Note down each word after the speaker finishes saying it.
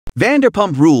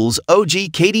Vanderpump Rules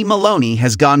OG Katie Maloney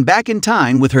has gone back in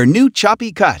time with her new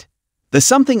choppy cut. The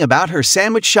something about her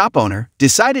sandwich shop owner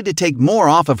decided to take more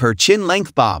off of her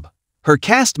chin-length bob. Her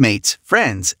castmates,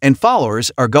 friends, and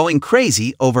followers are going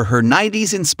crazy over her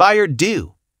 90s-inspired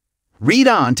do. Read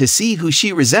on to see who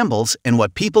she resembles and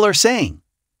what people are saying.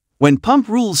 When Pump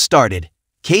Rules started,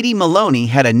 Katie Maloney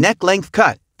had a neck-length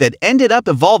cut that ended up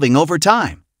evolving over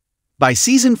time. By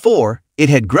Season 4, it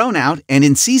had grown out, and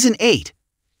in Season 8,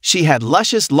 she had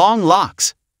luscious long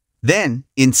locks. Then,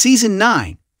 in Season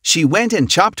 9, she went and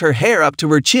chopped her hair up to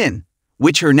her chin,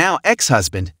 which her now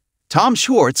ex-husband, Tom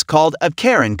Schwartz, called a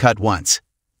Karen cut once.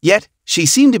 Yet, she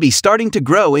seemed to be starting to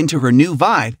grow into her new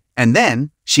vibe, and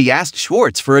then, she asked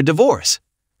Schwartz for a divorce.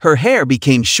 Her hair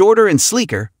became shorter and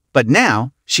sleeker, but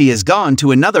now, she has gone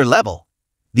to another level.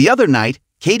 The other night,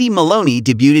 Katie Maloney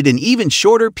debuted an even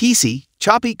shorter piecey,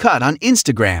 choppy cut on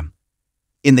Instagram.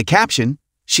 In the caption,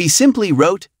 she simply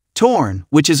wrote, "Torn,"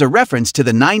 which is a reference to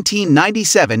the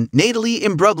 1997 Natalie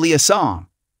Imbruglia song.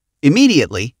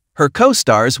 Immediately, her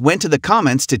co-stars went to the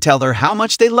comments to tell her how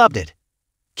much they loved it.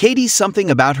 Katie's something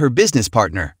about her business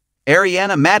partner,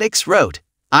 Ariana Madix, wrote,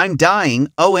 "I'm dying,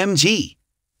 OMG.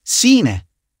 Scene."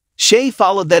 Shay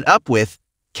followed that up with,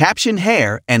 caption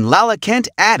hair, and Lala Kent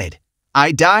added,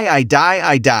 "I die, I die,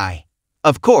 I die."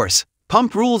 Of course,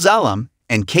 Pump Rules alum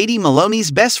and Katie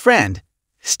Maloney's best friend,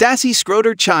 Stassi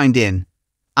Schroeder, chimed in,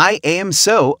 "I am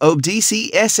so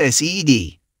obsessed.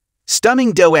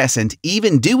 Stunning doesn't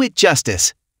even do it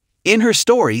justice." In her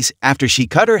stories after she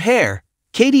cut her hair,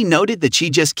 Katie noted that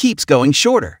she just keeps going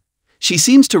shorter. She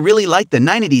seems to really like the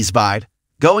 90s vibe,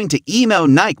 going to emo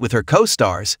night with her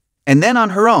co-stars, and then on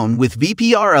her own with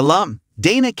VPR alum,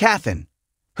 Dana Cathan.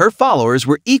 Her followers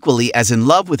were equally as in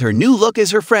love with her new look as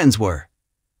her friends were.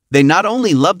 They not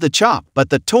only loved the chop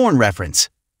but the torn reference.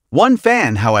 One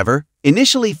fan, however,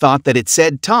 initially thought that it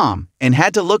said Tom and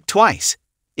had to look twice.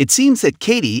 It seems that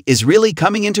Katie is really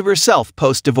coming into herself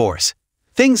post-divorce.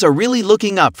 Things are really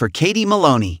looking up for Katie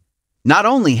Maloney. Not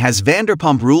only has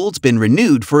Vanderpump Rules been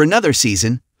renewed for another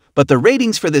season, but the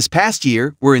ratings for this past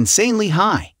year were insanely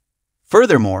high.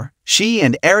 Furthermore, she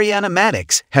and Ariana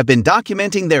Madix have been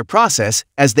documenting their process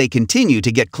as they continue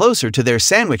to get closer to their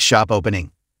sandwich shop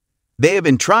opening. They have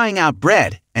been trying out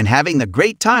bread and having the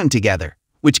great time together,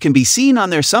 which can be seen on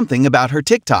their Something About Her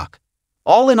TikTok.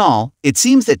 All in all, it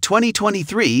seems that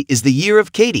 2023 is the year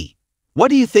of Katie. What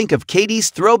do you think of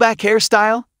Katie's throwback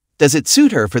hairstyle? Does it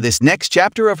suit her for this next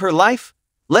chapter of her life?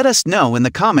 Let us know in the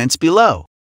comments below.